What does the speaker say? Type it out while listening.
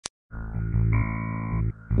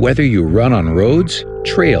Whether you run on roads,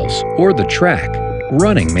 trails, or the track,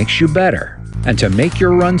 running makes you better. And to make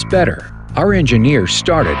your runs better, our engineers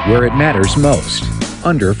started where it matters most,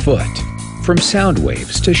 underfoot. From sound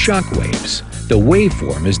waves to shock waves, the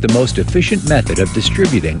waveform is the most efficient method of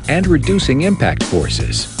distributing and reducing impact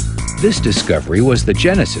forces. This discovery was the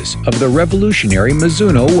genesis of the revolutionary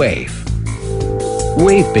Mizuno Wave.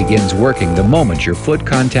 Wave begins working the moment your foot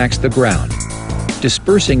contacts the ground,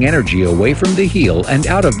 dispersing energy away from the heel and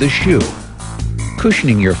out of the shoe,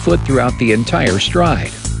 cushioning your foot throughout the entire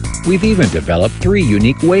stride. We've even developed 3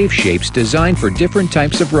 unique wave shapes designed for different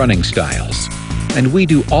types of running styles. And we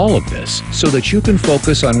do all of this so that you can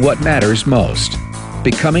focus on what matters most,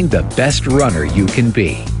 becoming the best runner you can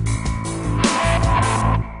be.